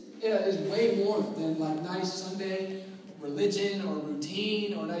is way more than like nice Sunday religion or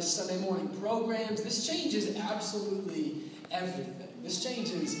routine or nice Sunday morning programs. This changes absolutely everything. This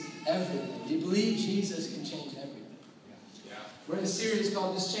changes everything. Do you believe Jesus can change everything? We're in a series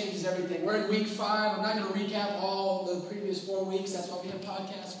called This Changes Everything. We're in week 5. I'm not going to recap all the previous 4 weeks. That's why we have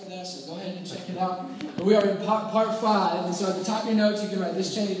podcasts for that, so go ahead and check it out. But we are in part 5, and so at the top of your notes you can write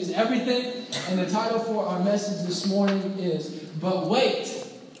This Changes Everything. And the title for our message this morning is, But Wait,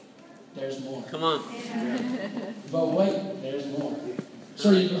 There's More. Come on. But wait, there's more.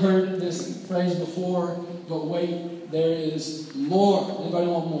 Sure, you've heard this phrase before, but wait, there is more. Anybody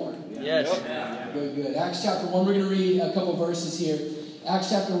want more? Yes. Good. Acts chapter 1, we're going to read a couple verses here. Acts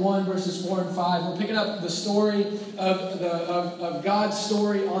chapter 1, verses 4 and 5. We're picking up the story of God's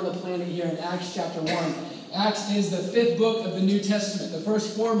story on the planet here in Acts chapter 1. Acts is the 5th book of the New Testament. The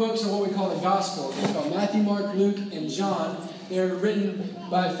first 4 books are what we call the Gospels. It's called Matthew, Mark, Luke, and John. They're written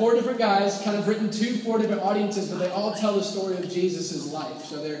by 4 different guys, kind of written to 4 different audiences, but they all tell the story of Jesus' life.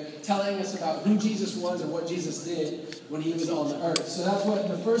 So they're telling us about who Jesus was and what Jesus did when he was on the earth. So that's what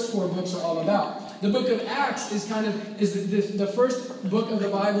the first 4 books are all about. The book of Acts is the first book of the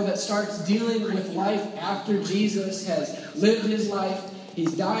Bible that starts dealing with life after Jesus has lived his life.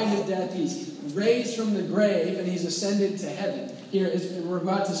 He's died his death. He's raised from the grave, and he's ascended to heaven. Here is we're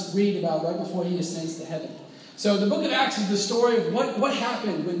about to read about right before he ascends to heaven. So the book of Acts is the story of what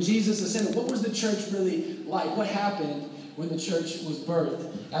happened when Jesus ascended. What was the church really like? What happened when the church was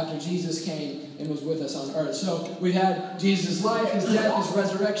birthed after Jesus came and was with us on earth? So we had Jesus' life, his death, his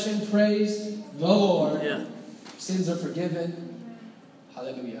resurrection. Praise the Lord. Yeah. Sins are forgiven.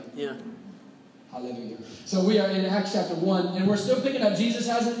 Hallelujah. Yeah. Hallelujah. So we are in Acts chapter 1, and we're still picking up. Jesus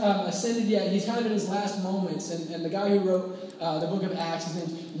hasn't ascended yet. He's kind of in his last moments, and the guy who wrote the book of Acts, his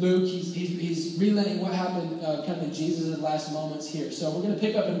name's Luke. He's relaying what happened kind of in Jesus' last moments here. So we're going to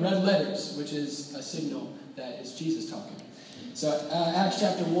pick up in red letters, which is a signal that it's Jesus talking. So Acts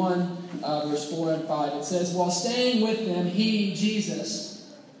chapter 1, verse 4 and 5, it says, While staying with them, he,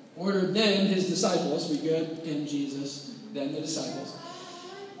 Jesus, ordered them, his disciples, we good in Jesus, them the disciples,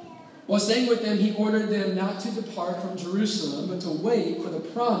 While staying with them, he ordered them not to depart from Jerusalem, but to wait for the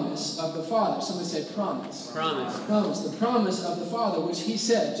promise of the Father. Somebody say promise. Promise. The promise of the Father, which he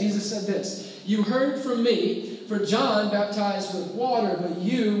said. Jesus said this, You heard from me, for John baptized with water, but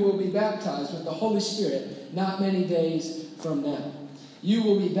you will be baptized with the Holy Spirit not many days from now. You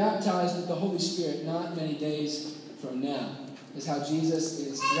will be baptized with the Holy Spirit not many days from now. Is how Jesus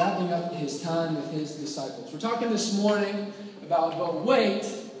is wrapping up his time with his disciples. We're talking this morning about, but wait,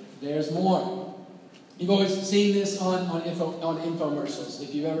 there's more. You've always seen this on infomercials.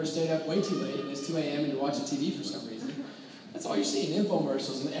 If you've ever stayed up way too late and it's 2 a.m. and you're watching TV for some reason, that's all you're seeing,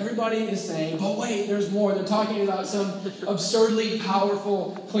 infomercials. And everybody is saying, but wait, there's more. They're talking about some absurdly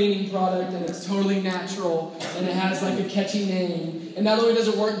powerful cleaning product, and it's totally natural, and it has like a catchy name. And not only does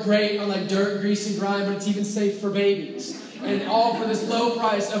it work great on like dirt, grease, and grime, but it's even safe for babies. And all for this low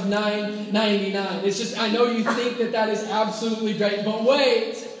price of $9.99. It's just, I know you think that is absolutely great, but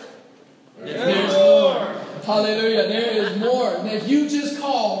wait. There's more. Hallelujah. There is more. And if you just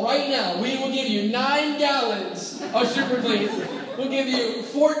call right now, we will give you 9 gallons of Super Clean. We'll give you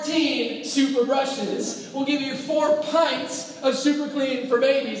 14 super brushes. We'll give you 4 pints of Super Clean for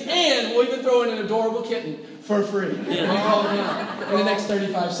babies. And we'll even throw in an adorable kitten for free. Yeah. We'll call it now in the next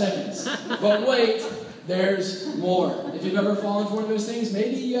 35 seconds. But wait, there's more. If you've ever fallen for one of those things,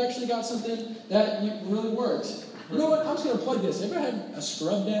 maybe you actually got something that really works. You know what? I'm just going to plug this. Ever had a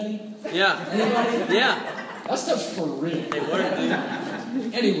scrub daddy? Yeah. Anybody? Yeah. That stuff's for real. They work,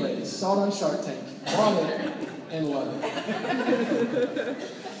 dude. Anyways, saw it on Shark Tank. Love it and love it.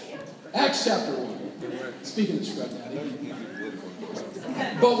 Acts chapter 1. Speaking of scrub daddy.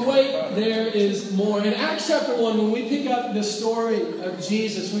 But wait, there is more. In Acts chapter 1, when we pick up the story of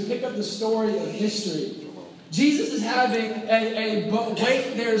Jesus, we pick up the story of history. Jesus is having a but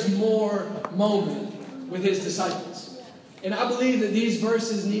wait, there's more moment with his disciples. And I believe that these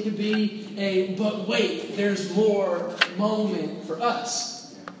verses need to be a but wait, there's more moment for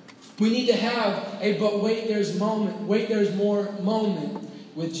us. We need to have a but wait, there's more moment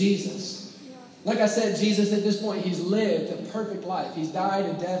with Jesus. Like I said, Jesus at this point, he's lived a perfect life. He's died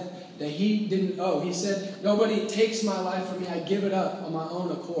a death that he didn't owe. He said, nobody takes my life from me. I give it up on my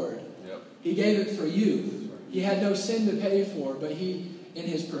own accord. Yep. He gave it for you. He had no sin to pay for, but he, in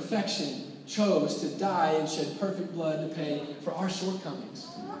his perfection, chose to die and shed perfect blood to pay for our shortcomings.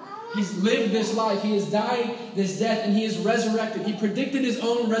 He's lived this life. He has died this death, and he is resurrected. He predicted his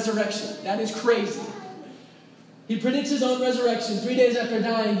own resurrection. That is crazy. He predicts his own resurrection. 3 days after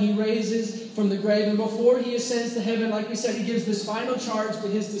dying, he raises from the grave. And before he ascends to heaven, like we said, he gives this final charge to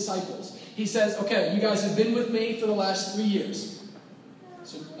his disciples. He says, okay, you guys have been with me for the last 3 years.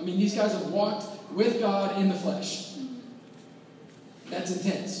 So, these guys have walked with God in the flesh. That's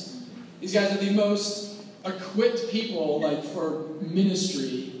intense. These guys are the most equipped people, for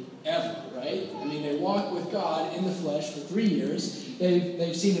ministry ever, right? They walk with God in the flesh for 3 years.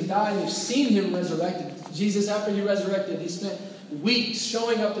 They've seen him die. They've seen him resurrected. Jesus, after he resurrected, he spent weeks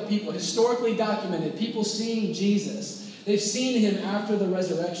showing up to people, historically documented, people seeing Jesus. They've seen him after the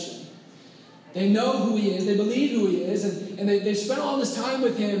resurrection. They know who he is. They believe who he is. And they've spent all this time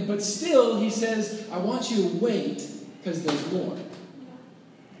with him. But still, he says, I want you to wait because there's more.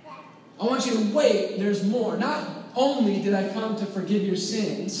 I want you to wait. There's more. Not only did I come to forgive your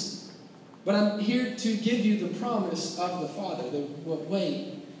sins, but I'm here to give you the promise of the Father.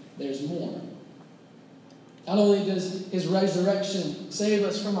 Wait, there's more. Not only does his resurrection save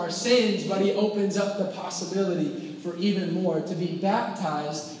us from our sins, but he opens up the possibility for even more, to be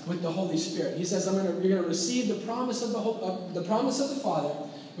baptized with the Holy Spirit. He says, you're going to receive the promise of the promise of the Father,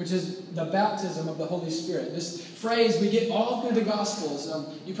 which is the baptism of the Holy Spirit. This phrase we get all through the Gospels.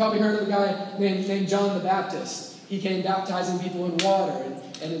 You probably heard of a guy named John the Baptist. He came baptizing people in water,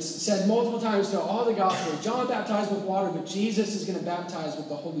 and it's said multiple times throughout all the Gospels. John baptized with water, but Jesus is going to baptize with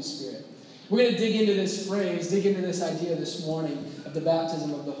the Holy Spirit. We're going to dig into this phrase, dig into this idea this morning of the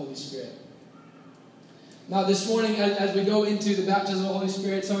baptism of the Holy Spirit. Now, this morning, as we go into the baptism of the Holy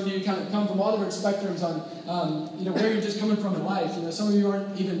Spirit, some of you kind of come from all different spectrums on, where you're just coming from in life. Some of you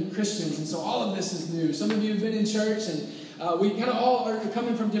aren't even Christians, and so all of this is new. Some of you have been in church, and we kind of all are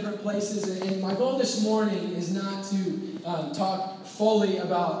coming from different places. And my goal this morning is not to talk fully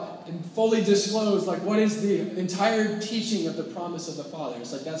about and fully disclose, what is the entire teaching of the promise of the Father.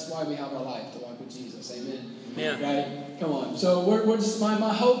 It's that's why we have our life, to walk with Jesus. Amen. Yeah. Right? Come on. So we're just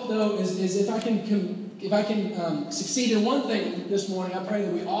my hope though is if I can succeed in one thing this morning, I pray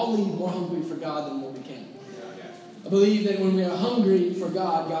that we all leave more hungry for God than what we can. I believe that when we are hungry for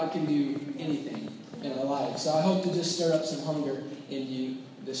God, God can do anything in our lives. So I hope to just stir up some hunger in you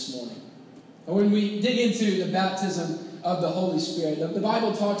this morning. And when we dig into the baptism of the Holy Spirit, the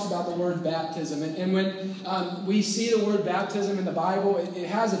Bible talks about the word baptism. And when we see the word baptism in the Bible, it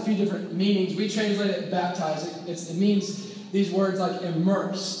has a few different meanings. We translate it baptized. It means these words like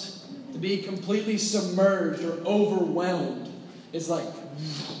immersed. To be completely submerged or overwhelmed. It's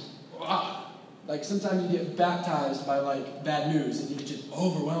wow. Sometimes you get baptized by bad news and it just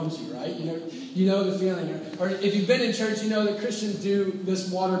overwhelms you, right? You know the feeling. Or if you've been in church, you know that Christians do this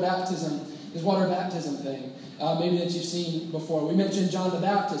water baptism thing. Maybe that you've seen before. We mentioned John the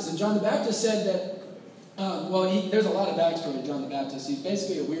Baptist. And John the Baptist said that, there's a lot of backstory to John the Baptist. He's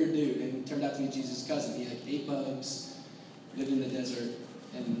basically a weird dude and turned out to be Jesus' cousin. He ate bugs, lived in the desert,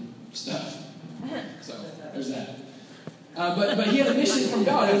 and stuff. So there's that. But he had a mission from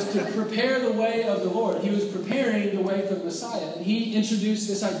God. It was to prepare the way of the Lord. He was preparing the way for the Messiah. And he introduced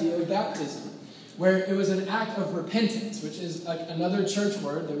this idea of baptism, where it was an act of repentance, which is another church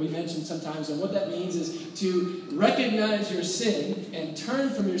word that we mention sometimes. And what that means is to recognize your sin and turn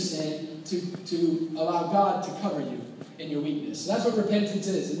from your sin to allow God to cover you in your weakness. So that's what repentance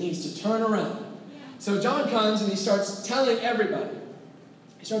is. It means to turn around. So John comes and he starts telling everybody.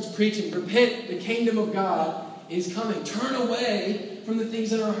 He starts preaching, repent, the kingdom of God is coming. Turn away from the things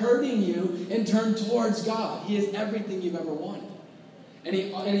that are hurting you and turn towards God. He is everything you've ever wanted. And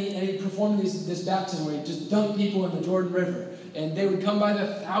he performed this baptism where he just dunked people in the Jordan River. And they would come by the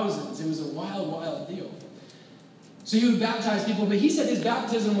thousands. It was a wild, wild deal. So he would baptize people, but he said his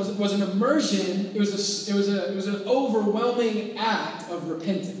baptism was an immersion. It was an overwhelming act of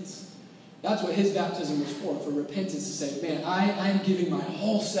repentance. That's what his baptism was for repentance, to say, man, I am giving my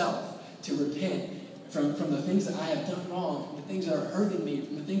whole self to repent from the things that I have done wrong, from the things that are hurting me,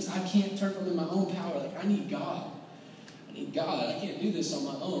 from the things I can't turn from in my own power. I need God. I can't do this on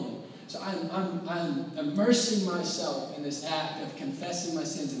my own. So I'm immersing myself in this act of confessing my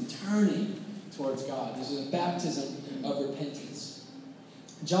sins and turning towards God. This is a baptism of repentance.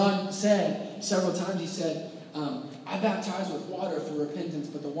 John said several times, he said, I baptize with water for repentance,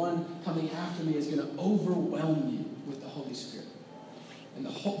 but the one coming after me is going to overwhelm you with the Holy Spirit. And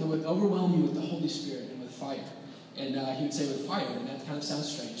would overwhelm you with the Holy Spirit and with fire. And he would say with fire, and that kind of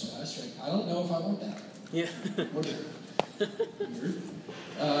sounds strange. So I don't know if I want that. Yeah. Weird.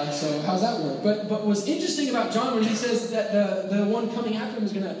 So how's that work? But what's interesting about John when he says that the one coming after him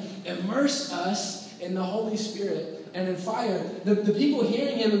is going to immerse us in the Holy Spirit and in fire, the people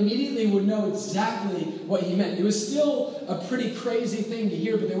hearing him immediately would know exactly what he meant. It was still a pretty crazy thing to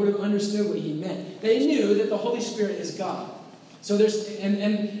hear, but they would have understood what he meant. They knew that the Holy Spirit is God. So there's,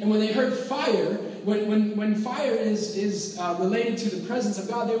 and when they heard fire, when fire is related to the presence of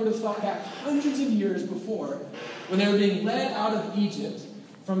God, they would have thought back hundreds of years before, when they were being led out of Egypt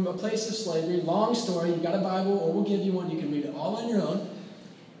from a place of slavery. Long story, you've got a Bible, or we'll give you one, you can read it all on your own.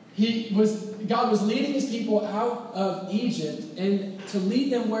 God was leading his people out of Egypt, and to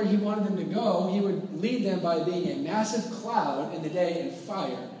lead them where he wanted them to go, he would lead them by being a massive cloud in the day and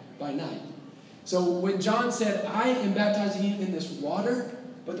fire by night. So when John said, I am baptizing you in this water,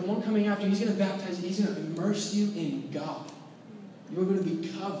 but the one coming after, he's going to baptize you, he's going to immerse you in God. You're going to be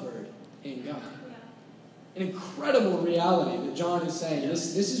covered in God. An incredible reality that John is saying.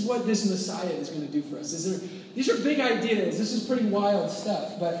 This is what this Messiah is going to do for us. These are big ideas. This is pretty wild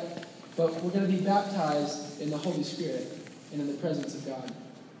stuff. But we're going to be baptized in the Holy Spirit and in the presence of God.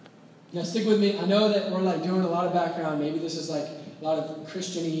 Now stick with me. I know that we're doing a lot of background. Maybe this is a lot of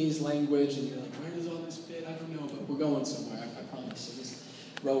Christianese language, and you're like, where does all this fit? I don't know, but we're going somewhere. I promise. So just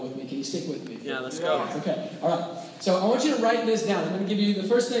roll with me. Can you stick with me? Yeah, let's go. Okay. All right. So I want you to write this down. I'm going to give you the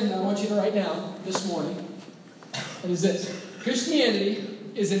first thing that I want you to write down this morning. It is this: Christianity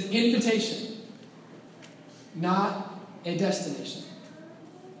is an invitation, not a destination.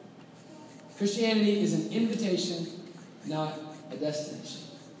 Christianity is an invitation, not a destination.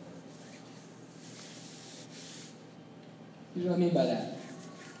 Here's what I mean by that.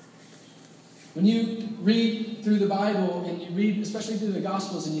 When you read through the Bible, and you read especially through the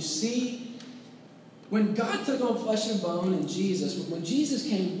Gospels, and you see when God took on flesh and bone in Jesus, when Jesus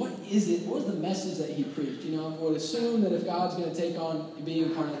came, what is it? What was the message that he preached? I would assume that if God's going to take on and be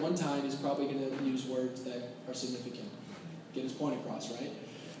incarnate one time, he's probably going to use words that are significant. Get his point across, right?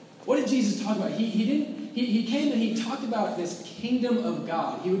 What did Jesus talk about? He came and he talked about this kingdom of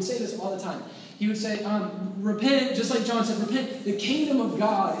God. He would say this all the time. He would say, repent, just like John said, repent. The kingdom of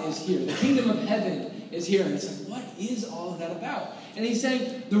God is here. The kingdom of heaven is here. And it's like, what is all of that about? And he's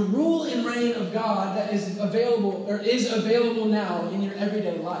saying the rule and reign of God that is available now in your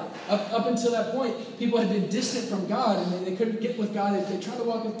everyday life. Up until that point, people had been distant from God, and they couldn't get with God. They tried to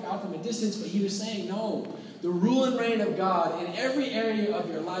walk with God from a distance, but he was saying, no, the rule and reign of God in every area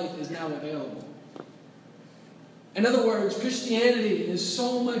of your life is now available. In other words, Christianity is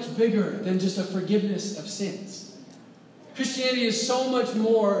so much bigger than just a forgiveness of sins. Christianity is so much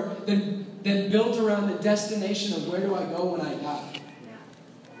more than built around the destination of where do I go when I die.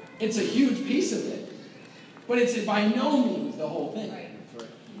 It's a huge piece of it, but it's by no means the whole thing.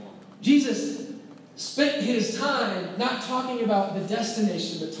 Jesus spent his time not talking about the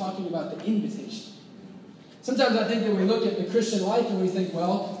destination, but talking about the invitation. Sometimes I think that we look at the Christian life and we think,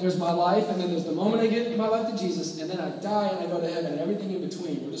 well, there's my life, and then there's the moment I give my life to Jesus, and then I die and I go to heaven, and everything in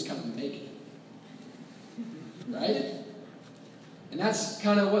between, we'll just kind of make it. Right? And that's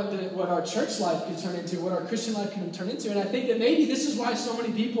kind of what our church life can turn into, what our Christian life can turn into. And I think that maybe this is why so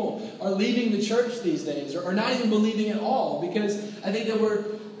many people are leaving the church these days, or not even believing at all, because I think that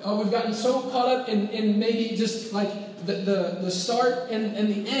we've gotten so caught up in maybe just like the start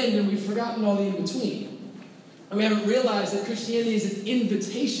and the end, and we've forgotten all the in-between. And we haven't realized that Christianity is an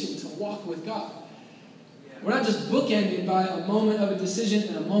invitation to walk with God. We're not just bookended by a moment of a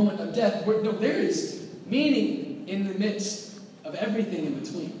decision and a moment of death. There is meaning in the midst of everything in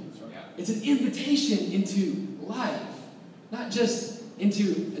between. It's an invitation into life, not just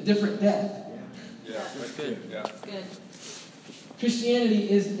into a different death. Yeah, that's good. Yeah. That's good. Christianity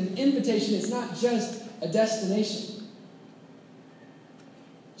is an invitation. It's not just a destination.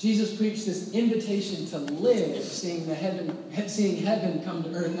 Jesus preached this invitation to live, seeing heaven come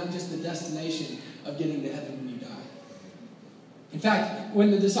to earth, not just the destination of getting to heaven when you die. In fact, when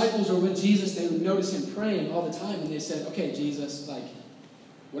the disciples were with Jesus, they would notice him praying all the time, and they said, okay, Jesus,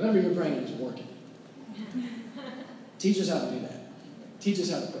 whatever you're praying is working. Teach us how to do that. Teach us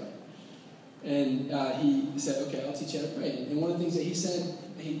how to pray. And he said, okay, I'll teach you how to pray. And one of the things that he said,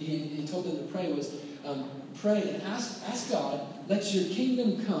 he told them to pray was, pray and ask God, let your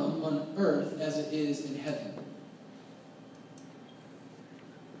kingdom come on earth as it is in heaven.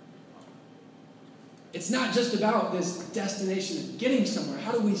 It's not just about this destination of getting somewhere.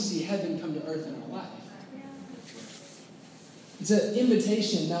 How do we see heaven come to earth in our life? It's an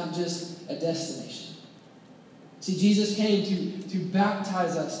invitation, not just a destination. See, Jesus came to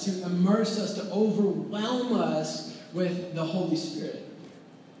baptize us, to immerse us, to overwhelm us with the Holy Spirit,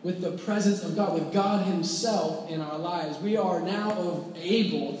 with the presence of God, with God himself in our lives. We are now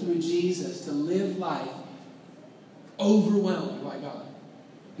able, through Jesus, to live life overwhelmed by God.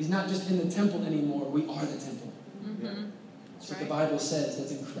 He's not just in the temple anymore. We are the temple. Mm-hmm. That's what the Bible says.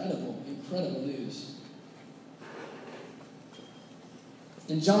 That's incredible, incredible news.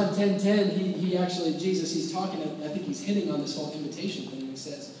 In John 10:10, he actually, Jesus, he's talking, I think he's hitting on this whole invitation thing. He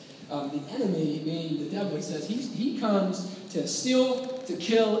says, the enemy, being the devil, he says, he comes to steal, to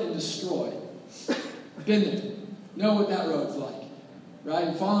kill, and destroy. Been there. Know what that road's like. Right?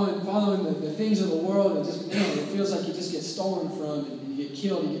 And following the things of the world, and just, it feels like you just get stolen from, and you get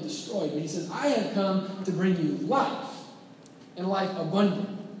killed, and you get destroyed. But he says, I have come to bring you life, and life abundant.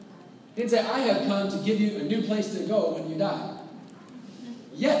 He didn't say, I have come to give you a new place to go when you die.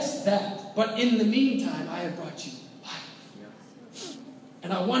 Yes, that. But in the meantime, I have brought you life.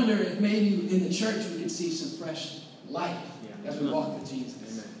 And I wonder if maybe in the church we could see some fresh life as we walk with Jesus.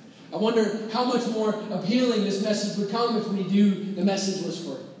 Amen. I wonder how much more appealing this message would come if we knew the message was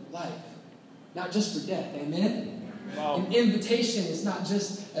for life, not just for death. Amen? Wow. An invitation is not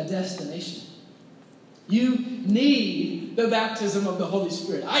just a destination. You need the baptism of the Holy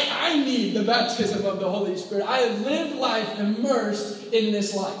Spirit. I need the baptism of the Holy Spirit. I have lived life immersed in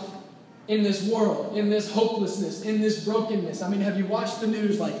this life, in this world, in this hopelessness, in this brokenness. I mean, have you watched the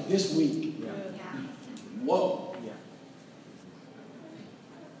news like this week? Yeah. Whoa. Yeah.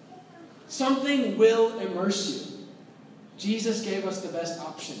 Something will immerse you. Jesus gave us the best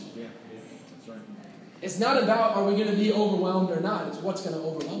option. Yeah. That's right. It's not about are we going to be overwhelmed or not. It's what's going to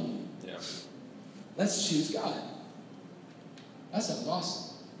overwhelm you. Yeah. Let's choose God. That sounds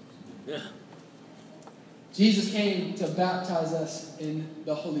awesome. Yeah. Jesus came to baptize us in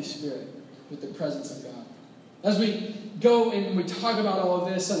the Holy Spirit with the presence of God. As we go and we talk about all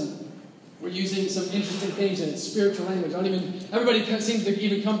of this, and we're using some interesting things in spiritual language. Everybody seems to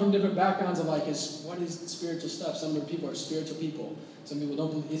even come from different backgrounds of what is spiritual stuff. Some of the people are spiritual people. Some people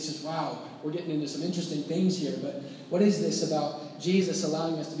don't believe. It's just, wow, we're getting into some interesting things here. But what is this about Jesus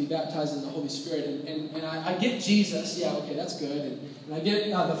allowing us to be baptized in the Holy Spirit? And I get Jesus. Yeah, okay, that's good. And I get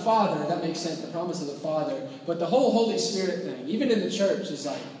the Father. That makes sense, the promise of the Father. But the whole Holy Spirit thing, even in the church, is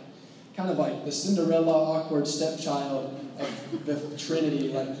kind of like the Cinderella awkward stepchild of the Trinity.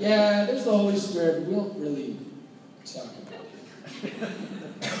 Yeah, there's the Holy Spirit, but we don't really talk about him.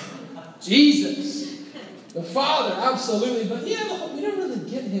 Jesus, the Father, absolutely. But yeah, we don't really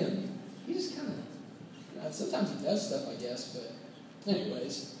get him. He just kind of, sometimes he does stuff, I guess. But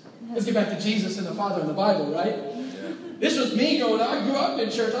anyways, let's get back to Jesus and the Father in the Bible, right? Yeah. This was me I grew up in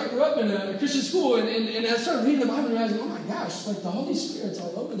church. I grew up in a Christian school, and I started reading the Bible and realizing, oh my gosh, the Holy Spirit's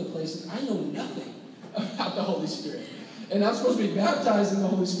all over the place, and I know nothing about the Holy Spirit. And I'm supposed to be baptized in the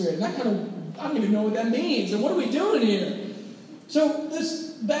Holy Spirit. And I don't even know what that means. And what are we doing here? So this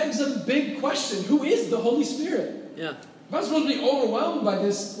begs a big question. Who is the Holy Spirit? Yeah. If I'm supposed to be overwhelmed by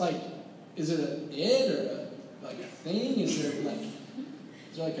this, is it an id or a thing? Is there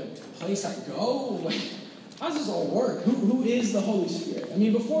a place I go? How does this all work? Who is the Holy Spirit? I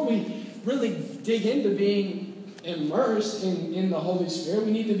mean, before we really dig into being immersed in the Holy Spirit,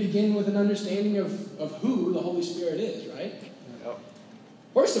 we need to begin with an understanding of who the Holy Spirit is, right? Yep.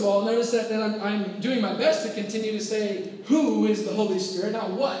 First of all, notice that I'm doing my best to continue to say who is the Holy Spirit, not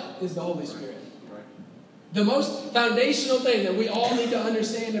what is the Holy Spirit. Right. The most foundational thing that we all need to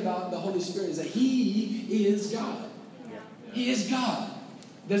understand about the Holy Spirit is that He is God. Yeah. He is God.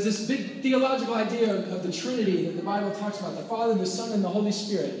 There's this big theological idea of the Trinity that the Bible talks about, the Father, the Son, and the Holy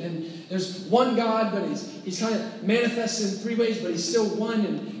Spirit. And there's one God, but He's kind of manifests in three ways, but He's still one.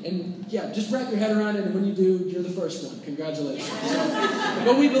 And just wrap your head around it, and when you do, you're the first one. Congratulations.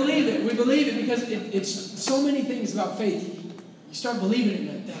 But we believe it. We believe it because it's so many things about faith. You start believing it,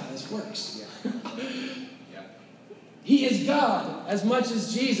 and you're like, this works. Yeah. He is God as much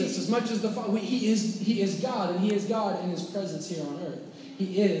as Jesus, as much as the Father. He is God, and He is God in His presence here on earth.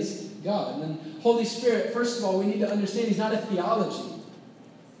 He is God. And then Holy Spirit, first of all, we need to understand He's not a theology.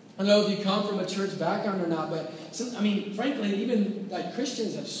 I don't know if you come from a church background or not, but frankly, even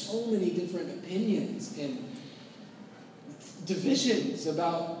Christians have so many different opinions and divisions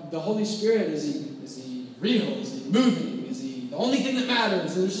about the Holy Spirit. Is he real? Is He moving? Is He the only thing that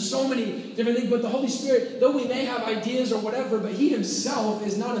matters? There's just so many different things. But the Holy Spirit, though we may have ideas or whatever, but He Himself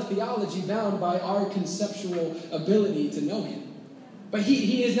is not a theology bound by our conceptual ability to know Him. But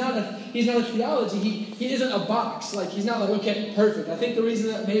he's not a theology. He isn't a box. He's not okay, perfect. I think the reason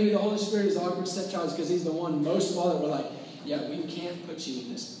that maybe the Holy Spirit is the awkward stepchild is because He's the one most of all that we're we can't put you in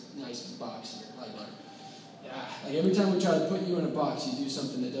this nice box here. Every time we try to put you in a box, you do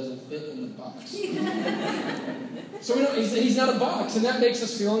something that doesn't fit in the box. So we know He's not a box, and that makes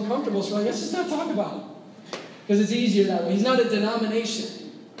us feel uncomfortable. So let's just not talk about Him because it's easier that way. He's not a denomination.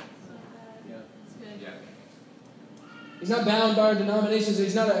 He's not bound by our denominations.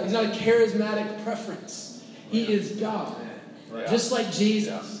 He's not a charismatic preference. He is God. Right. Just like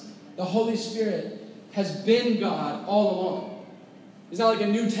Jesus, the Holy Spirit has been God all along. It's not like a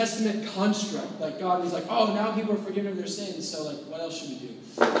New Testament construct. Like God was like, oh, now people are forgiven of their sins, so like, what else should we do?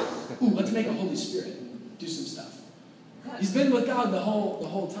 Ooh, let's make a Holy Spirit do some stuff. He's been with God the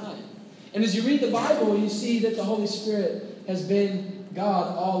whole time. And as you read the Bible, you see that the Holy Spirit has been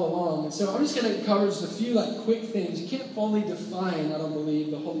God all along. And so I'm just going to cover just a few quick things. You can't fully define, I don't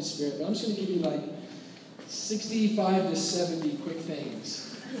believe, the Holy Spirit, but I'm just going to give you 65 to 70 quick things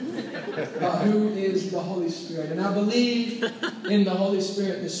about who is the Holy Spirit. And I believe in the Holy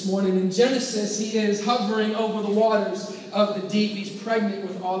Spirit this morning. In Genesis, he is hovering over the waters of the deep. He's pregnant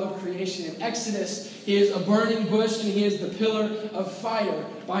with all of creation. In Exodus, he is a burning bush, and he is the pillar of fire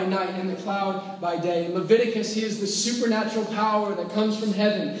by night and the cloud by day. In Leviticus, he is the supernatural power that comes from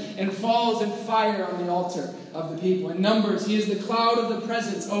heaven and falls in fire on the altar of the people. In Numbers, he is the cloud of the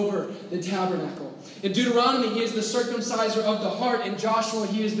presence over the tabernacle. In Deuteronomy, he is the circumciser of the heart. In Joshua,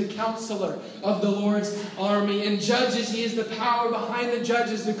 he is the counselor of the Lord's army. In Judges, he is the power behind the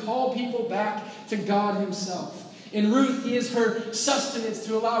judges to call people back to God himself. In Ruth, he is her sustenance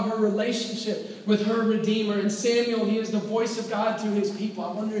to allow her relationship with her Redeemer. In Samuel, he is the voice of God to his people.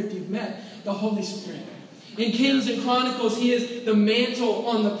 I wonder if you've met the Holy Spirit. In Kings and Chronicles, he is the mantle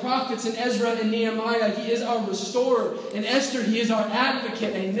on the prophets. In Ezra and Nehemiah, he is our restorer. In Esther, he is our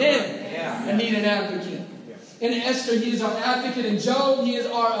advocate. Amen. I need an advocate. In Esther, he is our advocate. In Job, he is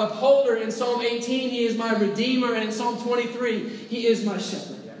our upholder. In Psalm 18, he is my redeemer. And in Psalm 23, he is my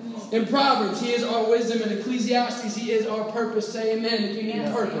shepherd. In Proverbs, he is our wisdom. In Ecclesiastes, he is our purpose. Say amen if you need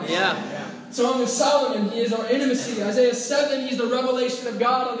purpose. Song of Solomon, he is our intimacy. Isaiah 7, he's the revelation of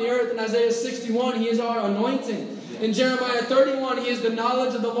God on the earth. In Isaiah 61, he is our anointing. In Jeremiah 31, he is the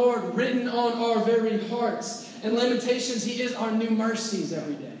knowledge of the Lord written on our very hearts. In Lamentations, he is our new mercies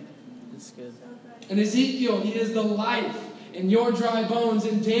every day. That's good. In Ezekiel, he is the life in your dry bones.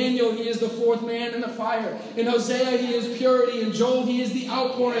 In Daniel, he is the fourth man in the fire. In Hosea, he is purity. In Joel, he is the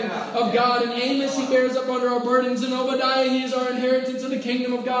outpouring of God. In Amos, he bears up under our burdens. In Obadiah, he is our inheritance of the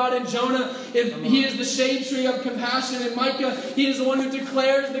kingdom of God. In Jonah, he is the shade tree of compassion. In Micah, he is the one who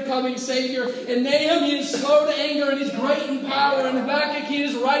declares the coming Savior. In Nahum, he is slow to anger and he's great in power. In Habakkuk, he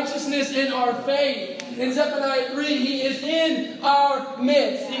is righteousness in our faith. In Zephaniah 3, he is in our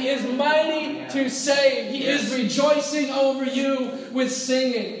midst. He is mighty to save. He is rejoicing over you with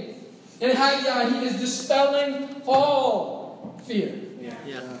singing. In Haggai, he is dispelling all fear.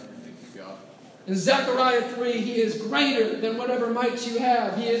 In Zechariah 3, he is greater than whatever might you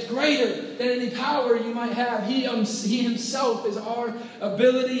have. He is greater than any power you might have. He himself is our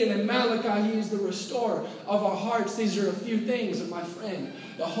ability. And in Malachi, he is the restorer of our hearts. These are a few things of my friend,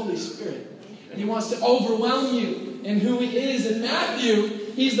 the Holy Spirit. And he wants to overwhelm you in who he is. In Matthew,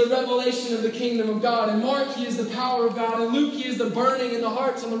 he's the revelation of the kingdom of God. In Mark, he is the power of God. In Luke, he is the burning in the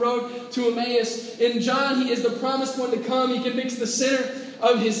hearts on the road to Emmaus. In John, he is the promised one to come. He convicts the sinner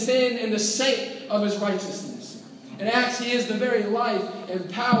of his sin and the saint of his righteousness. In Acts, he is the very life and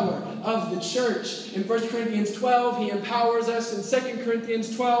power of the church. In 1 Corinthians 12, he empowers us. In 2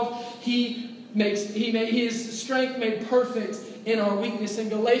 Corinthians 12, his strength made perfect in our weakness. In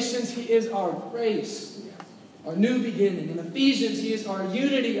Galatians, he is our grace, our new beginning. In Ephesians, he is our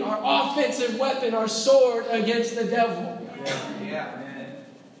unity, our offensive weapon, our sword against the devil.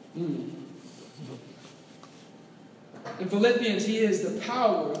 In Philippians, he is the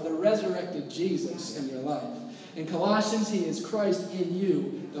power of the resurrected Jesus in your life. In Colossians, he is Christ in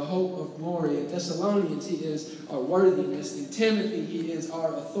you, the hope of glory. In Thessalonians, he is our worthiness. In Timothy, he is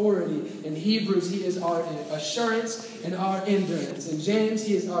our authority. In Hebrews, he is our assurance and our endurance. In James,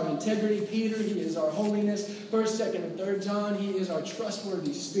 he is our integrity. Peter, he is our holiness. 1st, 2nd, and 3rd John, he is our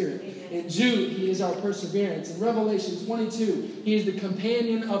trustworthy spirit. In Jude, he is our perseverance. In Revelation 22, he is the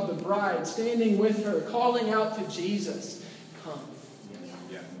companion of the bride, standing with her, calling out to Jesus, come.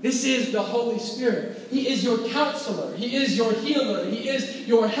 This is the Holy Spirit. He is your counselor. He is your healer. He is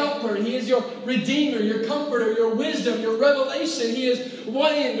your helper. He is your redeemer, your comforter, your wisdom, your revelation. He is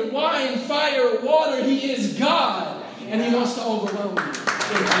wind, wine, fire, water. He is God. And he wants to overwhelm you.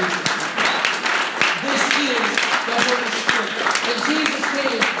 This is the Holy Spirit. And Jesus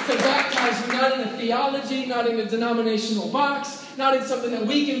came to baptize you not in a theology, not in a denominational box, not in something that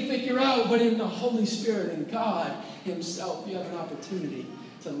we can figure out, but in the Holy Spirit and God himself. You have an opportunity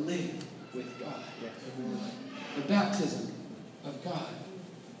to live with God. The baptism of God.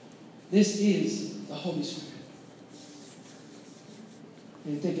 This is the Holy Spirit.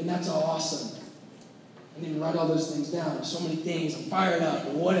 And you're thinking, that's all awesome. I need to write all those things down. There's so many things. I'm fired up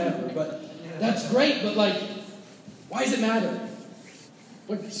or whatever. But that's great. But why does it matter?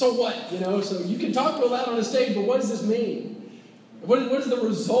 So what? So you can talk real loud on the stage, but what does this mean? What is the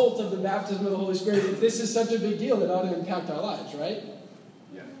result of the baptism of the Holy Spirit if this is such a big deal that ought to impact our lives, right?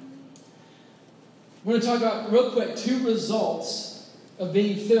 We're going to talk about, real quick, 2 results of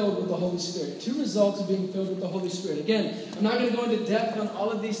being filled with the Holy Spirit. 2 results of being filled with the Holy Spirit. Again, I'm not going to go into depth on all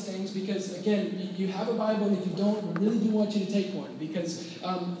of these things because, again, you have a Bible, and if you don't, I really do want you to take one because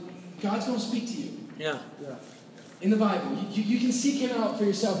God's going to speak to you. Yeah. In the Bible. You can seek Him out for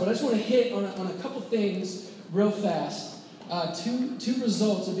yourself, but I just want to hit on a couple things real fast. 2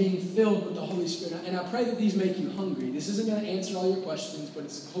 results of being filled with the Holy Spirit. And I pray that these make you hungry. This isn't going to answer all your questions, but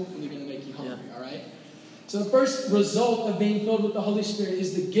it's hopefully going to make you hungry, all right? So the first result of being filled with the Holy Spirit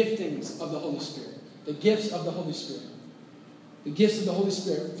is the giftings of the Holy Spirit. The gifts of the Holy Spirit. The gifts of the Holy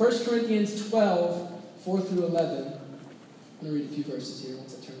Spirit. 1 Corinthians 12, 4 through 11. I'm going to read a few verses here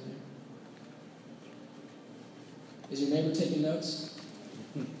once I turn there. Is your neighbor taking notes?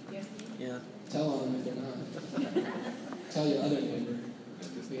 Yes. Yeah. Tell on them if they're not. Tell your other neighbor.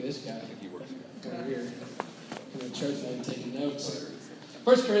 Look at this guy. Over here. In the church, I'm taking notes.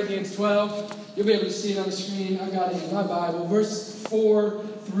 1 Corinthians 12. You'll be able to see it on the screen. I got it in my Bible. Verse 4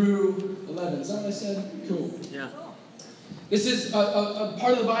 through 11. Is that what I said? Cool. Yeah. This is a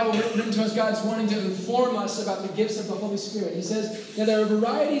part of the Bible written to us. God's wanting to inform us about the gifts of the Holy Spirit. He says, now there are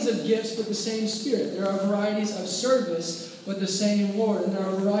varieties of gifts, but the same Spirit. There are varieties of service, but the same Lord. And there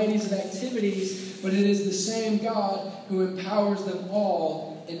are varieties of activities, but it is the same God who empowers them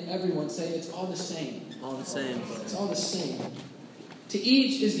all in everyone. Say, it's all the same. All the same. It's all the same. To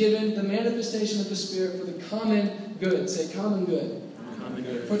each is given the manifestation of the Spirit for the common good. Say, common good. Common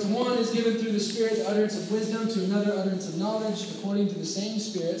good. For to one is given through the Spirit the utterance of wisdom, to another utterance of knowledge, according to the same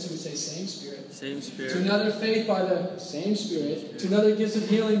Spirit. So we say same Spirit. Same Spirit. To another faith by the same Spirit. To another gifts of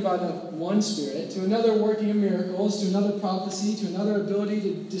healing by the one Spirit. To another working of miracles. To another prophecy. To another ability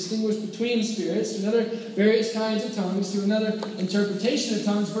to distinguish between spirits. To another various kinds of tongues. To another interpretation of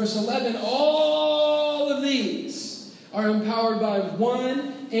tongues. Verse 11. All of these are empowered by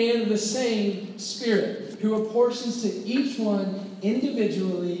one and the same Spirit, who apportions to each one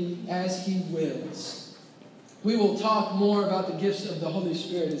individually as He wills. We will talk more about the gifts of the Holy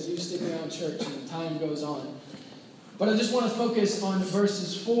Spirit as you stick around church and time goes on. But I just want to focus on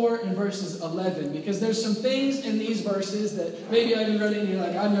verses 4 and verses 11, because there's some things in these verses that maybe I even read it and you're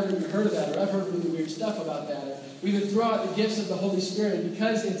like, I've never even heard of that, or I've heard really weird stuff about that. Or we would throw out the gifts of the Holy Spirit, and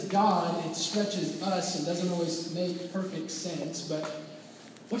because it's God, it stretches us and doesn't always make perfect sense. But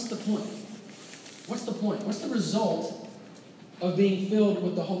what's the point? What's the point? What's the result of being filled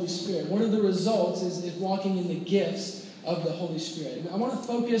with the Holy Spirit? One of the results is walking in the gifts of the Holy Spirit. And I want to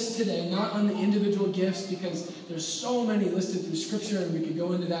focus today not on the individual gifts, because there's so many listed through Scripture, and we could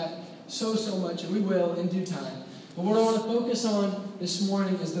go into that so much, and we will in due time. But what I want to focus on this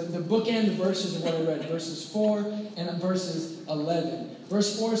morning is the bookend verses of what I read, verses 4 and verses 11.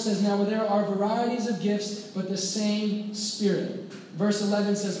 Verse 4 says, now there are varieties of gifts, but the same Spirit. Verse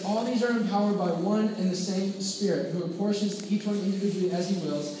 11 says, all these are empowered by one and the same Spirit, who apportions to each one individually as He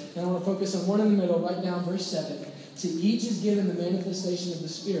wills. And I want to focus on one in the middle, right down verse 7. To each is given the manifestation of the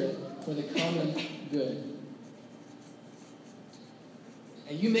Spirit for the common good.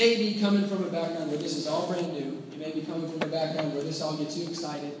 And you may be coming from a background where this is all brand new. You may be coming from a background where this all gets you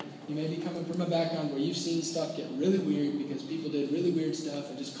excited. You may be coming from a background where you've seen stuff get really weird because people did really weird stuff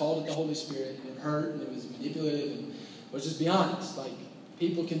and just called it the Holy Spirit, and it hurt and it was manipulative. And let's just be honest, like,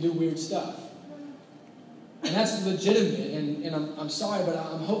 people can do weird stuff. And that's legitimate, and I'm sorry, but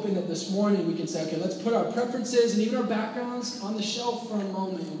I'm hoping that this morning we can say, okay, let's put our preferences and even our backgrounds on the shelf for a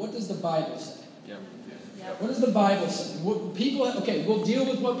moment. And what does the Bible say? What does the Bible say? We'll deal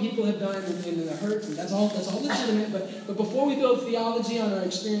with what people have done and the hurts, and that's all legitimate. But before we build theology on our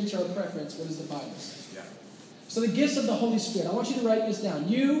experience or our preference, what does the Bible say? Yeah. So the gifts of the Holy Spirit. I want you to write this down.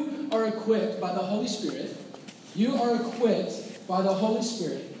 You are equipped by the Holy Spirit. You are equipped by the Holy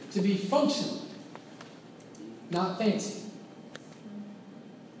Spirit to be functional, not fancy.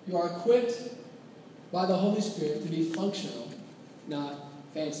 You are equipped by the Holy Spirit to be functional, not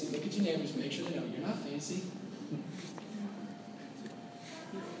fancy. Look at your neighbors, make sure they know you're not fancy.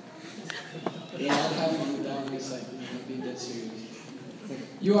 Yeah, I'll have fun with that. It's like, I'm being dead serious.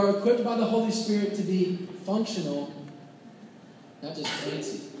 You are equipped by the Holy Spirit to be functional, not just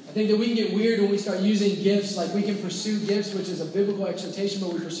fancy. I think that we can get weird when we start using gifts. Like, we can pursue gifts, which is a biblical exhortation,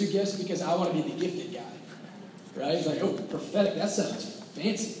 but we pursue gifts because I want to be the gifted guy. Right? It's like, oh, prophetic, that sounds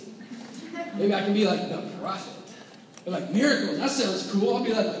fancy. Maybe I can be like the prophet. But like, miracles, that sounds cool. I'll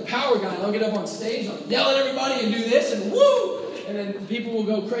be like the power guy, and I'll get up on stage, I'll yell at everybody and do this, and woo! And then people will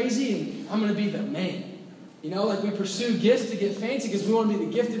go crazy, and I'm going to be the man. You know, like, we pursue gifts to get fancy because we want to be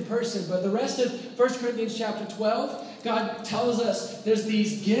the gifted person. But the rest of 1 Corinthians chapter 12, God tells us there's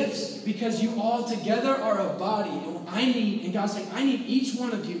these gifts because you all together are a body. And God's saying, I need each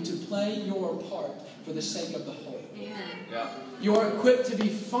one of you to play your part. for the sake of the whole. Yeah. You are equipped to be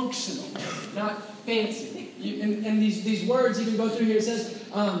functional, not fancy. And these words even go through here. It says,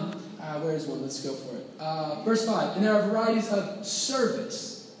 where's one? Let's go for it. Verse 5, and there are varieties of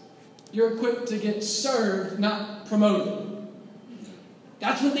service. You're equipped to get served, not promoted.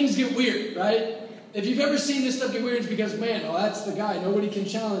 That's when things get weird, right? If you've ever seen this stuff get weird, it's because, man, oh, that's the guy. Nobody can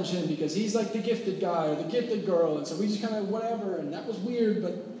challenge him because he's like the gifted guy or the gifted girl. And so we just kind of whatever. And that was weird,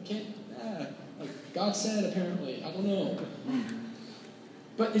 but you can't, like God said, apparently. I don't know.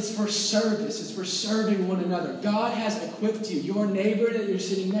 But it's for service. It's for serving one another. God has equipped you. Your neighbor that you're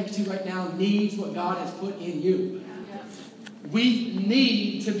sitting next to right now needs what God has put in you. We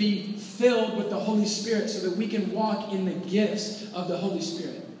need to be filled with the Holy Spirit so that we can walk in the gifts of the Holy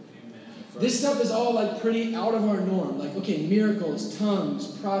Spirit. This stuff is all like pretty out of our norm. Like, okay, miracles, tongues,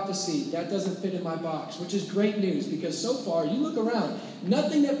 prophecy, that doesn't fit in my box, which is great news because so far, you look around,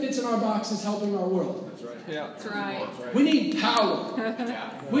 nothing that fits in our box is helping our world. That's right. Yeah. That's right. We need power.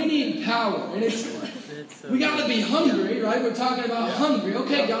 We need power. And we got to be hungry, right? We're talking about hungry.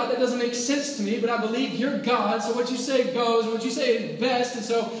 Okay, God, that doesn't make sense to me, but I believe you're God, so what you say goes, and what you say is best. And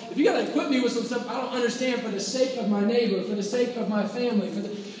so if you got to equip me with some stuff I don't understand for the sake of my neighbor, for the sake of my family,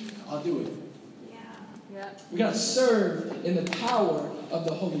 I'll do it. Yeah. We got to serve in the power of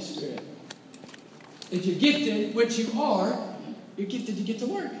the Holy Spirit. If you're gifted, which you are, you're gifted to get to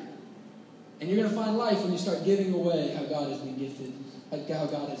work. And you're going to find life when you start giving away how God has been gifted, how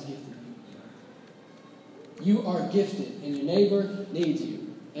God has gifted you. You are gifted, and your neighbor needs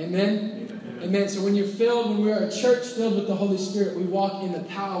you. Amen? Amen. So when we are a church filled with the Holy Spirit, we walk in the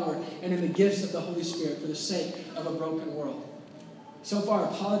power and in the gifts of the Holy Spirit for the sake of a broken world. So far,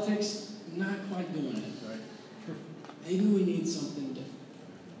 politics, not quite doing it. Maybe we need something different.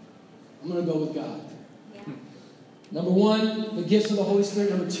 I'm going to go with God. Yeah. Number 1, the gifts of the Holy Spirit.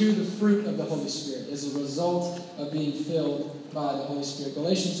 Number 2, the fruit of the Holy Spirit is a result of being filled by the Holy Spirit.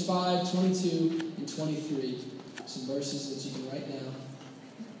 Galatians 5, 22 and 23. Some verses that you can write down.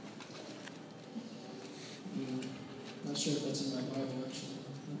 Not sure if that's in my Bible, actually.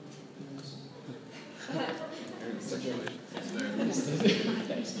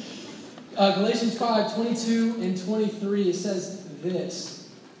 Thanks. Galatians 5, 22 and 23, it says this.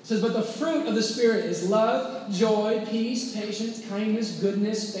 It says, but the fruit of the Spirit is love, joy, peace, patience, kindness,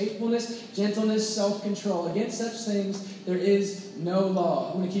 goodness, faithfulness, gentleness, self-control. Against such things there is no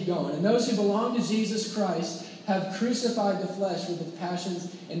law. I'm going to keep going. And those who belong to Jesus Christ have crucified the flesh with its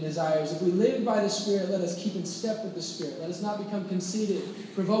passions and desires. If we live by the Spirit, let us keep in step with the Spirit. Let us not become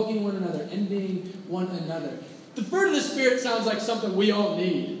conceited, provoking one another, envying one another. The fruit of the Spirit sounds like something we all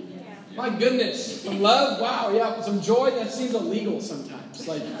need. My goodness. Some love? Wow, yeah. Some joy? That seems illegal sometimes.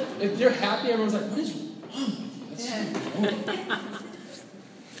 Like, if you're happy, everyone's like, what is wrong with you? That's so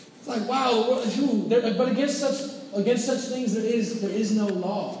it's like, wow. But against such things, there is no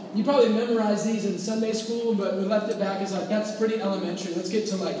law. You probably memorized these in Sunday school, but we left it back. It's like, that's pretty elementary. Let's get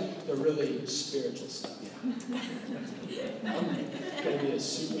to, like, the really spiritual stuff. Yeah. I'm going to be a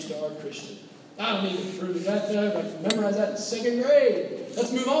superstar Christian. I don't need the fruit of that. I memorized that in 2nd grade.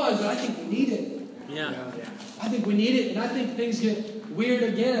 Let's move on, but I think we need it. Yeah. I think we need it, and I think things get weird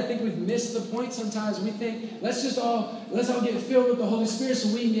again. I think we've missed the point sometimes. We think, let's all get filled with the Holy Spirit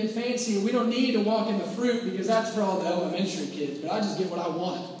so we can get fancy, and we don't need to walk in the fruit because that's for all the elementary kids, but I just get what I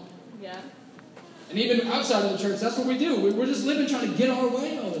want. Yeah. And even outside of the church, that's what we do. We're just living trying to get our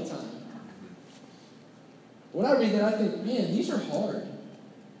way all the time. When I read that, I think, man, these are hard.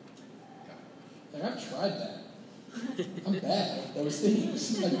 Like, I've tried that. I'm bad at those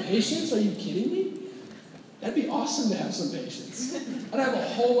things. Like, patience? Are you kidding me? That'd be awesome to have some patience. I'd have a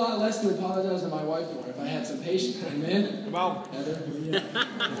whole lot less to apologize to my wife for if I had some patience. Amen? Come on. Heather? Yeah.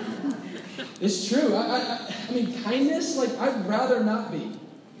 It's true. I mean, kindness, like, I'd rather not be.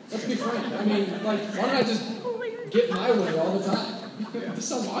 Let's be frank. I mean, like, why don't I just get my way all the time? This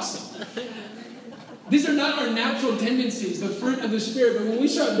sounds awesome. These are not our natural tendencies, the fruit of the Spirit. But when we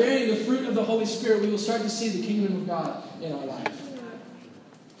start bearing the fruit of the Holy Spirit, we will start to see the kingdom of God in our life.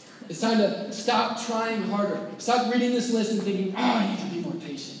 It's time to stop trying harder. Stop reading this list and thinking, I need to be more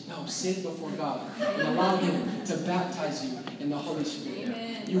patient. No, sit before God and allow Him to baptize you in the Holy Spirit.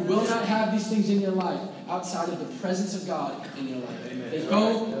 Amen. You will not have these things in your life outside of the presence of God in your life. Amen. They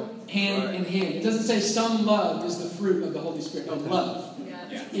go hand in hand. It doesn't say some love is the fruit of the Holy Spirit. No, love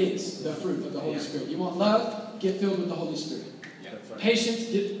is the fruit of the Holy Spirit. You want love? Get filled with the Holy Spirit. Yeah, right. Patience,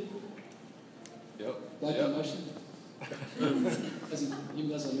 get... Like that motion? That's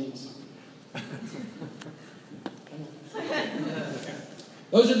what it means.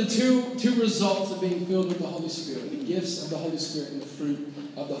 Those are the two results of being filled with the Holy Spirit, the gifts of the Holy Spirit and the fruit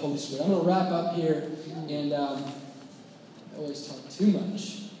of the Holy Spirit. I'm going to wrap up here, and I always talk too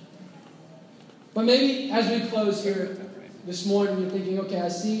much. But maybe as we close here this morning, you're thinking, okay, I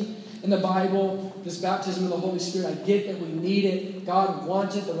see in the Bible this baptism of the Holy Spirit. I get that we need it. God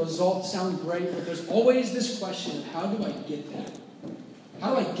wants it. The results sound great. But there's always this question of, how do I get that?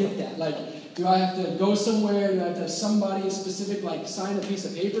 How do I get that? Like, do I have to go somewhere? Do I have to have somebody specific, like, sign a piece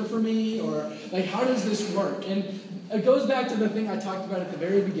of paper for me? Or, like, how does this work? And it goes back to the thing I talked about at the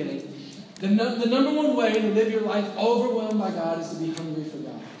very beginning. The number one way to live your life overwhelmed by God is to be hungry for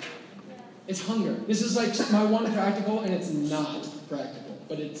God. It's hunger. This is like my one practical, and it's not practical,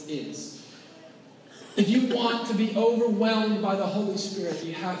 but it is. If you want to be overwhelmed by the Holy Spirit,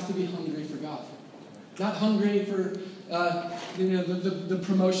 you have to be hungry for God. Not hungry for the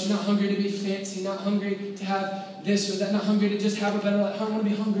promotion, not hungry to be fancy, not hungry to have this or that, not hungry to just have a better life. I want to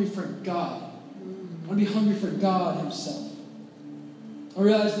be hungry for God. I want to be hungry for God Himself. I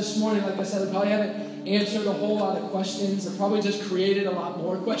realized this morning, like I said, I probably haven't answered a whole lot of questions. I probably just created a lot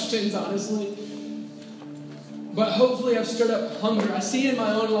more questions, honestly. But hopefully I've stirred up hunger. I see it in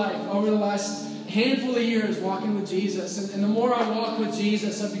my own life over the last handful of years walking with Jesus. And the more I walk with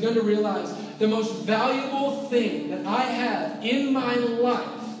Jesus, I've begun to realize the most valuable thing that I have in my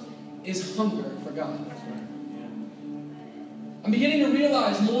life is hunger for God. I'm beginning to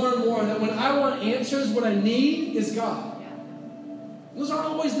realize more and more that when I want answers, what I need is God. Those aren't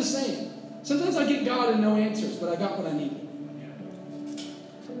always the same. Sometimes I get God and no answers, but I got what I need.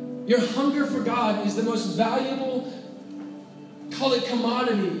 Your hunger for God is the most valuable, call it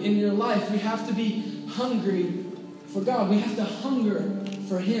commodity in your life. We have to be hungry for God. We have to hunger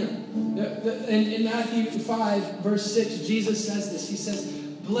for Him. In Matthew 5, verse 6, Jesus says this. He says,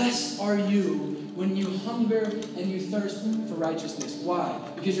 "Blessed are you when you hunger and you thirst for righteousness." Why?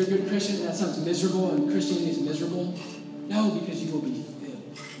 Because you're a good Christian and that sounds miserable and Christianity is miserable? No, because you will be filled.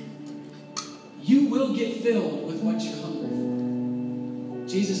 You will get filled with what you're hungry for.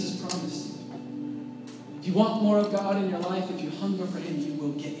 Jesus has promised you. If you want more of God in your life, if you hunger for Him, you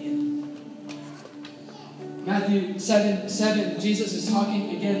will get Him. Matthew 7, Jesus is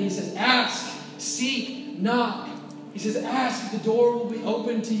talking again. He says, "Ask, seek, knock." He says, "Ask, the door will be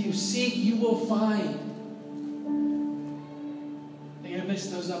open to you. Seek, you will find." I think I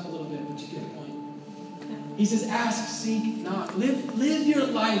mixed those up a little bit, but you get the point. He says, ask, seek, knock. Live your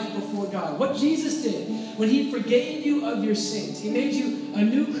life before God. What Jesus did when He forgave you of your sins, He made you a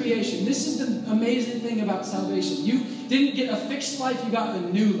new creation. This is the amazing thing about salvation. You didn't get a fixed life, you got a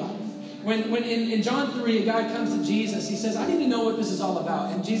new life. When in John 3, a guy comes to Jesus, he says, "I need to know what this is all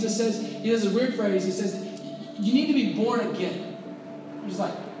about." And Jesus says, he has a weird phrase, he says, "You need to be born again." He's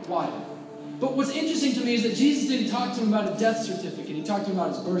like, "Why?" But what's interesting to me is that Jesus didn't talk to him about a death certificate. He talked to him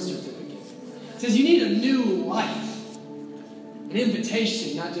about his birth certificate. He says you need a new life. An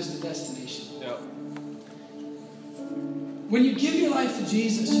invitation, not just a destination. Yep. When you give your life to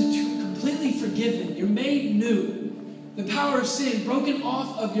Jesus, you're completely forgiven. You're made new. The power of sin broken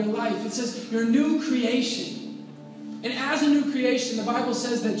off of your life. It says you're a new creation. And as a new creation, the Bible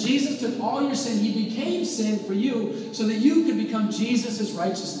says that Jesus took all your sin. He became sin for you so that you could become Jesus'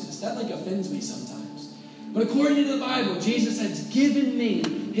 righteousness. That offends me sometimes. But according to the Bible, Jesus has given me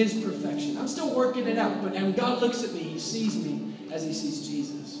His perfection. I'm still working it out. But when God looks at me, He sees me as He sees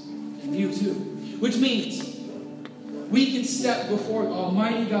Jesus. And you too. Which means we can step before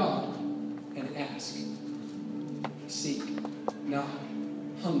Almighty God and ask, seek, knock,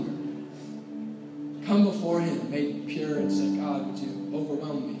 hunger. Come before Him, made pure, and say, "God, would you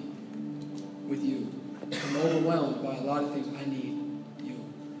overwhelm me with you? I'm overwhelmed by a lot of things. I need you.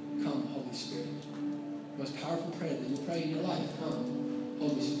 Come, Holy Spirit." The most powerful prayer that you pray in your life. Come,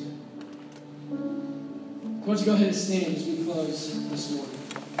 Holy Spirit. Why don't you go ahead and stand as we close this morning.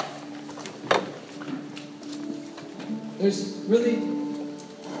 There's really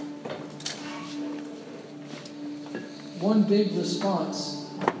one big response,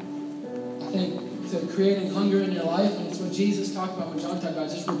 I think, to creating hunger in your life, and it's what Jesus talked about, what John talked about,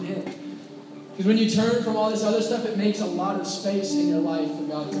 just repent. Because when you turn from all this other stuff, it makes a lot of space in your life for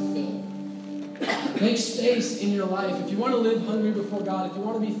God to fill. Make space in your life. If you want to live hungry before God, if you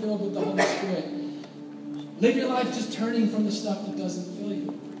want to be filled with the Holy Spirit, live your life just turning from the stuff that doesn't fill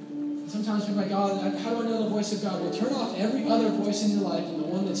you. Sometimes people are like, "Oh, how do I know the voice of God?" Well, turn off every other voice in your life, and the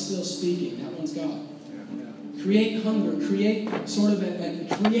one that's still speaking, that one's God. Create hunger, create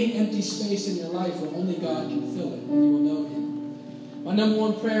create empty space in your life where only God can fill it, and you will know Him. My number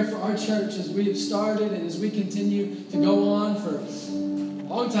one prayer for our church as we have started and as we continue to go on for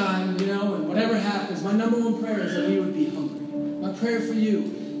a long time, and whatever happens, my number one prayer is that we would be hungry. My My prayer for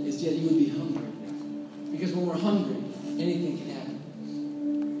you is that you would be hungry. Because when we're hungry, anything can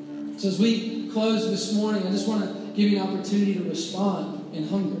happen. So as we close this morning, I just want to give you an opportunity to respond in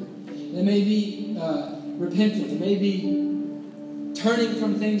hunger. It may be repentant. It may be turning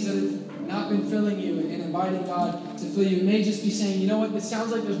from things that have not been filling you and inviting God to fill you. It may just be saying, you know what, it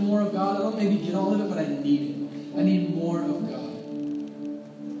sounds like there's more of God. I don't maybe get all of it, but I need it. I need more of God.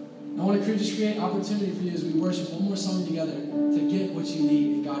 I want to just create opportunity for you as we worship one more song together to get what you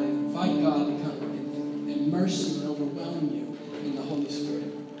need in God and invite God to come and immerse you and overwhelm you in the Holy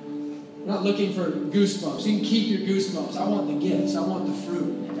Spirit. We're not looking for goosebumps. You can keep your goosebumps. I want the gifts. I want the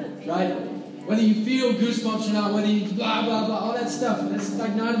fruit. Right? Whether you feel goosebumps or not, whether you blah, blah, blah, all that stuff, that's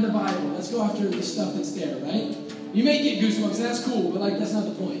like not in the Bible. Let's go after the stuff that's there, right? You may get goosebumps, and that's cool, but like that's not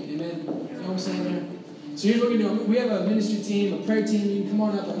the point. Amen? You know what I'm saying there? So here's what we're doing. We have a ministry team, a prayer team. You can come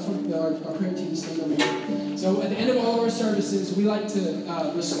on up. I just want our prayer team to stand over here. So at the end of all of our services, we like to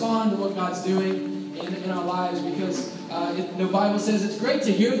respond to what God's doing in our lives because the Bible says it's great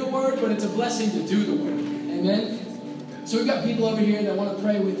to hear the word, but it's a blessing to do the word. Amen? So we've got people over here that want to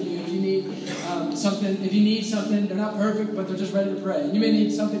pray with you. If you need something, they're not perfect, but they're just ready to pray. You may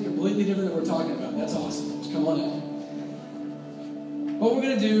need something completely different than we're talking about. That's awesome. Just come on up. What we're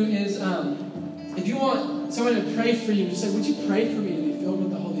going to do is, if you want someone to pray for you, just say, would you pray for me to be filled with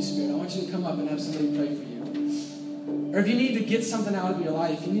the Holy Spirit? I want you to come up and have somebody pray for you. Or if you need to get something out of your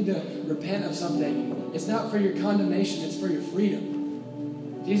life, you need to repent of something. It's not for your condemnation, it's for your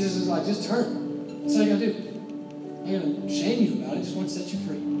freedom. Jesus is like, just turn. That's all you got to do. I'm not going to shame you about it. I just want to set you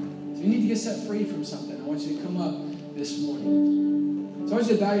free. So you need to get set free from something. I want you to come up this morning. So I want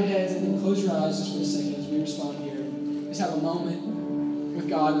you to bow your heads and then close your eyes just for a second as we respond here. Just have a moment with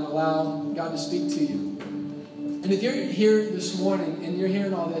God and allow God to speak to you. And if you're here this morning and you're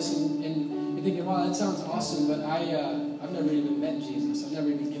hearing all this and you're thinking, wow, that sounds awesome, but I've never even met Jesus. I've never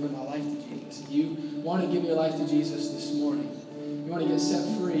even given my life to Jesus. If you want to give your life to Jesus this morning, you want to get set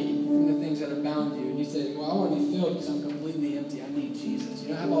free from the things that are bound you. And you say, well, I want to be filled because I'm completely empty. I need Jesus. You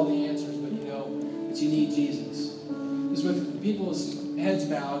don't have all the answers, but you know that you need Jesus. Just with people's heads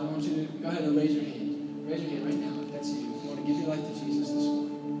bowed, I want you to go ahead and raise your hand. Raise your hand right now if that's you. If you want to give your life to Jesus this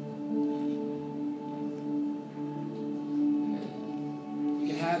morning. Amen. You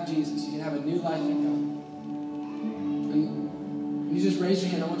can have Jesus. You can have a new life in God. And you just raise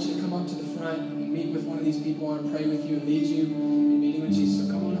your hand. I want you to come up to the front and meet with one of these people and pray with you and lead you in meeting with Jesus.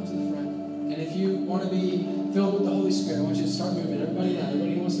 So come on up to the front. And if you want to be filled with the Holy Spirit, I want you to start moving. Everybody now,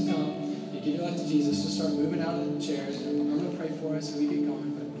 everybody who wants to come, you give your life to Jesus, just start moving out of the chairs. I'm going to pray for us and we get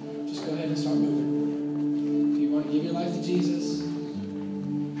going, but just go ahead and start moving. If you want to give your life to Jesus,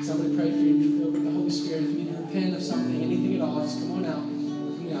 somebody pray for you to be filled with the Holy Spirit. If you need to repent of something, anything at all, just come on out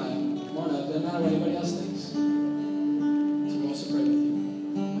from the aisle. Come on up. Doesn't matter what anybody else thinks. So we'll also pray with you.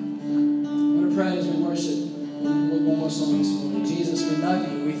 I'm going to pray as we worship one more song this morning. Jesus, we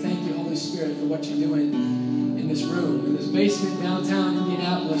love you. We thank you, Holy Spirit, for what you're doing in this room, in this basement downtown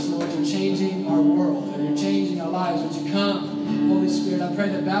Indianapolis. Lord, you're changing our world, and you're changing our lives. Would you come, Holy Spirit? I pray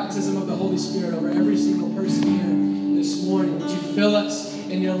the baptism of the Holy Spirit over every single person here this morning. Would you fill us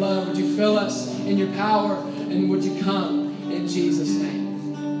in your love? Would you fill us in your power? And would you come in Jesus'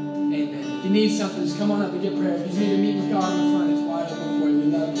 name? Amen. If you need something, just come on up and get prayer. If you need to meet with God in the front, it's wide open for you. We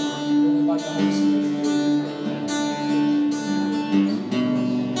love you. We're going to invite the Holy Spirit.